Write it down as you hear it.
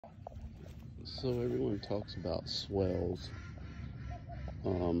So everyone talks about swales.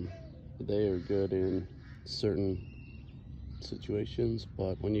 They are good in certain situations,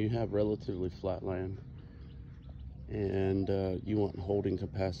 but when you have relatively flat land and you want holding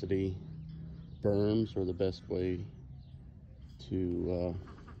capacity, berms are the best way to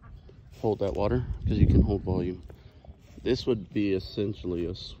hold that water because you can hold volume. This would be essentially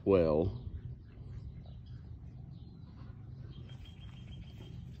a swale.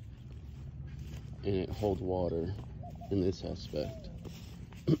 And it holds water in this aspect.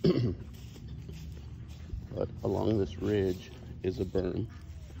 But along this ridge is a berm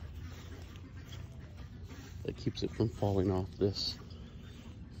that keeps it from falling off this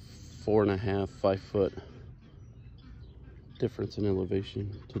 4.5, 5 foot difference in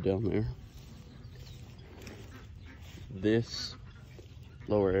elevation to down there. This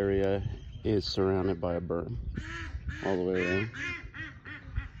lower area is surrounded by a berm all the way around,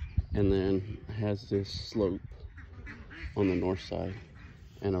 and then has this slope on the north side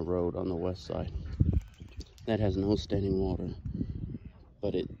and a road on the west side that has no standing water,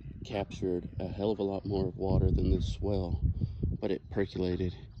 but it captured a hell of a lot more water than this swale, but it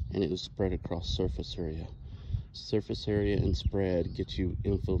percolated and it was spread across surface area. Surface area and spread gets you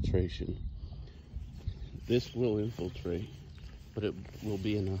infiltration. This will infiltrate, but it will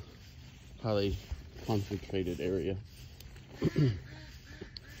be in a highly concentrated area.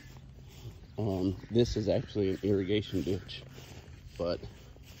 This is actually an irrigation ditch, but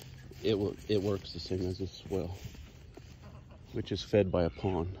it works the same as a swale, which is fed by a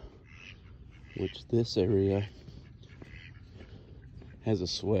pond, which this area has a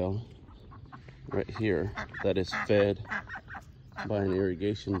swale right here that is fed by an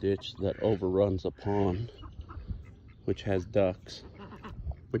irrigation ditch that overruns a pond, which has ducts,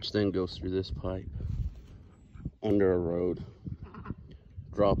 which then goes through this pipe under a road,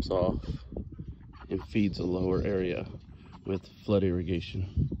 drops off, and feeds a lower area with flood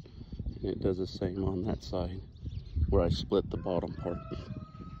irrigation. And it does the same on that side where I split the bottom part.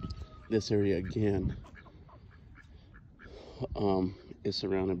 This area again is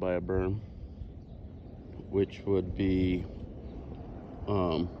surrounded by a berm, which would be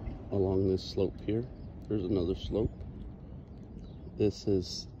along this slope here. There's another slope. This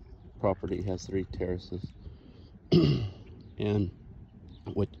is property has 3 terraces. And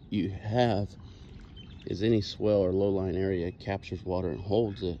what you have is any swell or low-lying area captures water and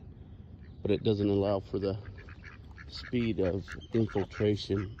holds it, but it doesn't allow for the speed of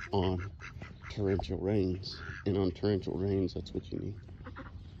infiltration on torrential rains. And on torrential rains, that's what you need.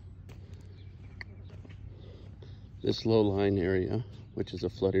 This low-lying area, which is a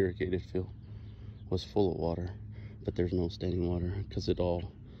flood irrigated field, was full of water, but there's no standing water because it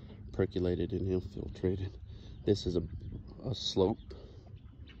all percolated and infiltrated. This is a slope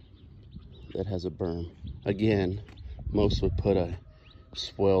that has a berm. Again, most would put a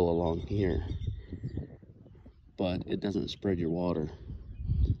swale along here, but it doesn't spread your water.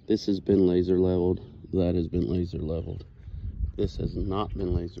 This has been laser leveled, that has been laser leveled. This has not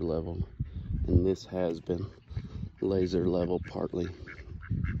been laser leveled, and this has been laser leveled partly.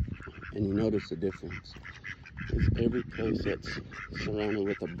 And you notice the difference is every place that's surrounded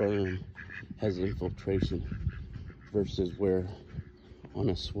with a berm has infiltration, versus where on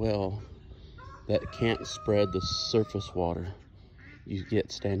a swale that can't spread the surface water, you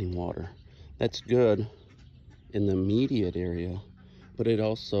get standing water. That's good in the immediate area, but it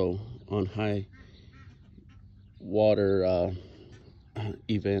also, on high water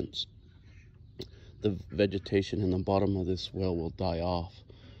events, the vegetation in the bottom of this well will die off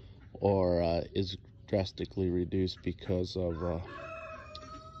or is drastically reduced because of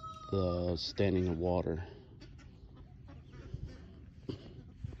the standing of water.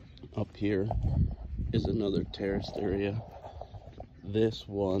 Up here is another terraced area. This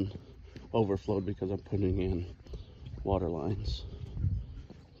one overflowed because I'm putting in water lines,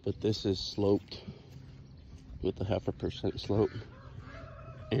 but this is sloped with a 0.5% slope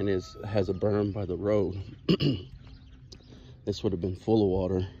and has a berm by the road. This would have been full of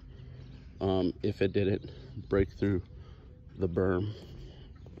water if it didn't break through the berm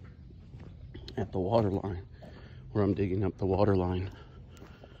at the water line where I'm digging up the water line.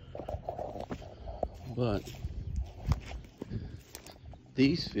 But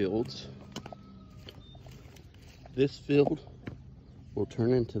these fields, this field will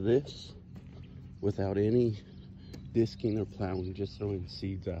turn into this without any disking or plowing, just throwing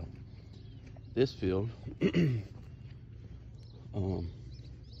seeds out. This field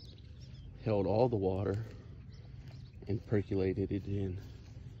held all the water and percolated it in,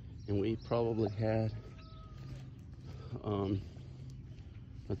 and we probably had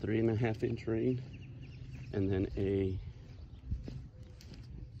a 3.5 inch rain, and then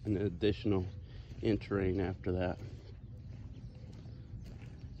an additional inch rain after that.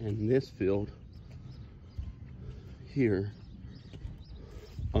 And this field here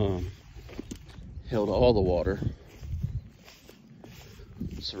held all the water,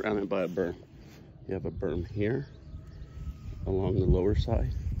 surrounded by a berm. You have a berm here along the lower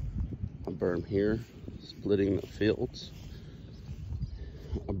side, a berm here splitting the fields,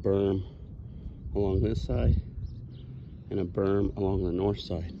 a berm along this side, and a berm along the north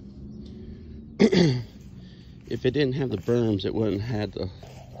side. If it didn't have the berms, it wouldn't have the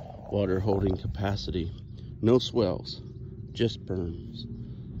water holding capacity. No swales, just berms.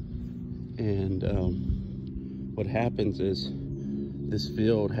 And what happens is this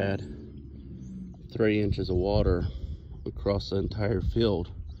field had 3 inches of water across the entire field,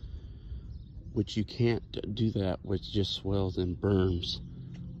 which you can't do that with just swales and berms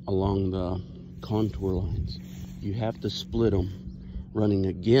along the contour lines. You have to split them running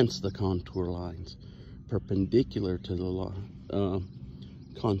against the contour lines, perpendicular to the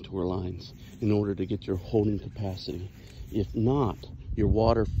contour lines, in order to get your holding capacity. If not, your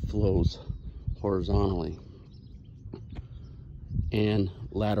water flows horizontally and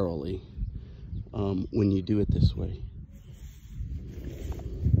laterally when you do it this way.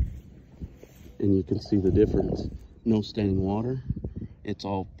 And you can see the difference. No standing water. It's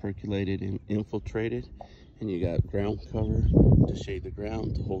all percolated and infiltrated, and you got ground cover to shade the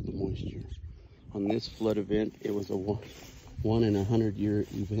ground to hold the moisture. On this flood event, it was a 1 in 100 year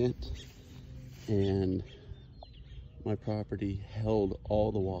event, and my property held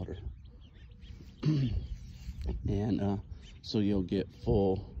all the water. And so you'll get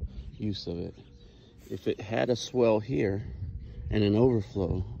full use of it. If it had a swell here and an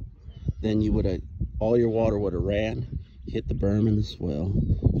overflow, then you would have, all your water would have ran, hit the berm and the swell,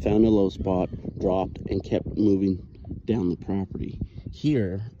 found a low spot, dropped, and kept moving down the property.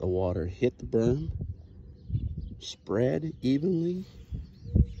 Here, the water hit the berm, spread evenly,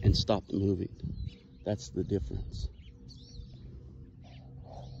 and stopped moving. That's the difference.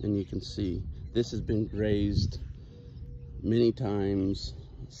 And you can see this has been grazed many times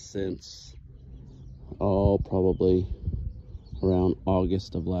since, oh, probably around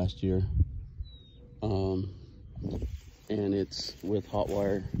August of last year. And it's with hot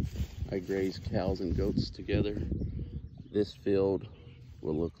wire. I graze cows and goats together. This field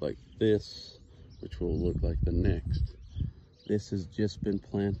will look like this, which will look like the next. This has just been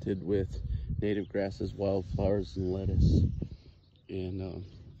planted with native grasses, wildflowers, and lettuce. And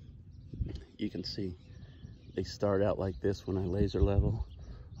you can see they start out like this when I laser level.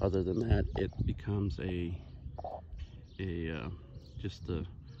 Other than that, it becomes just a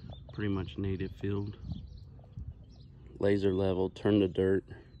pretty much native field. Laser level, turn to dirt,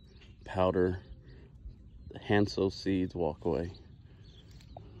 powder, hand sow seeds, walk away.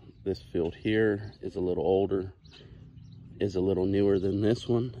 This field here is a little older, is a little newer than this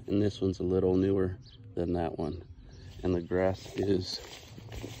one, and this one's a little newer than that one. And the grass is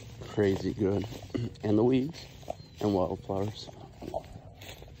crazy good, and the weeds and wildflowers,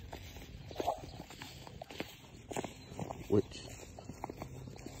 which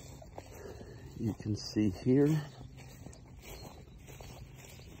you can see here.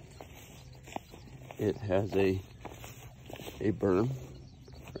 It has a berm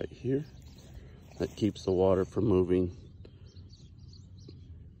right here that keeps the water from moving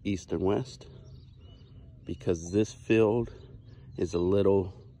east and west, because this field is a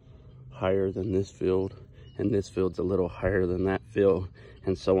little higher than this field, and this field's a little higher than that field,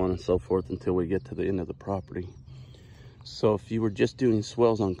 and so on and so forth until we get to the end of the property. So if you were just doing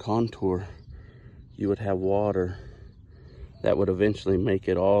swales on contour, you would have water that would eventually make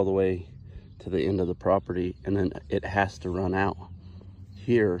it all the way to the end of the property, and then it has to run out.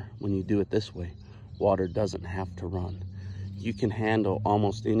 Here, when you do it this way, water doesn't have to run. You can handle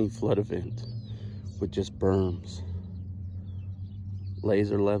almost any flood event with just berms.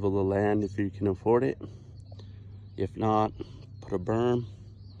 Laser level the land if you can afford it. If not, put a berm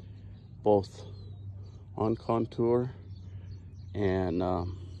both on contour and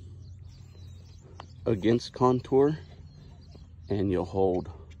against contour, and you'll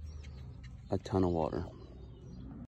hold a ton of water.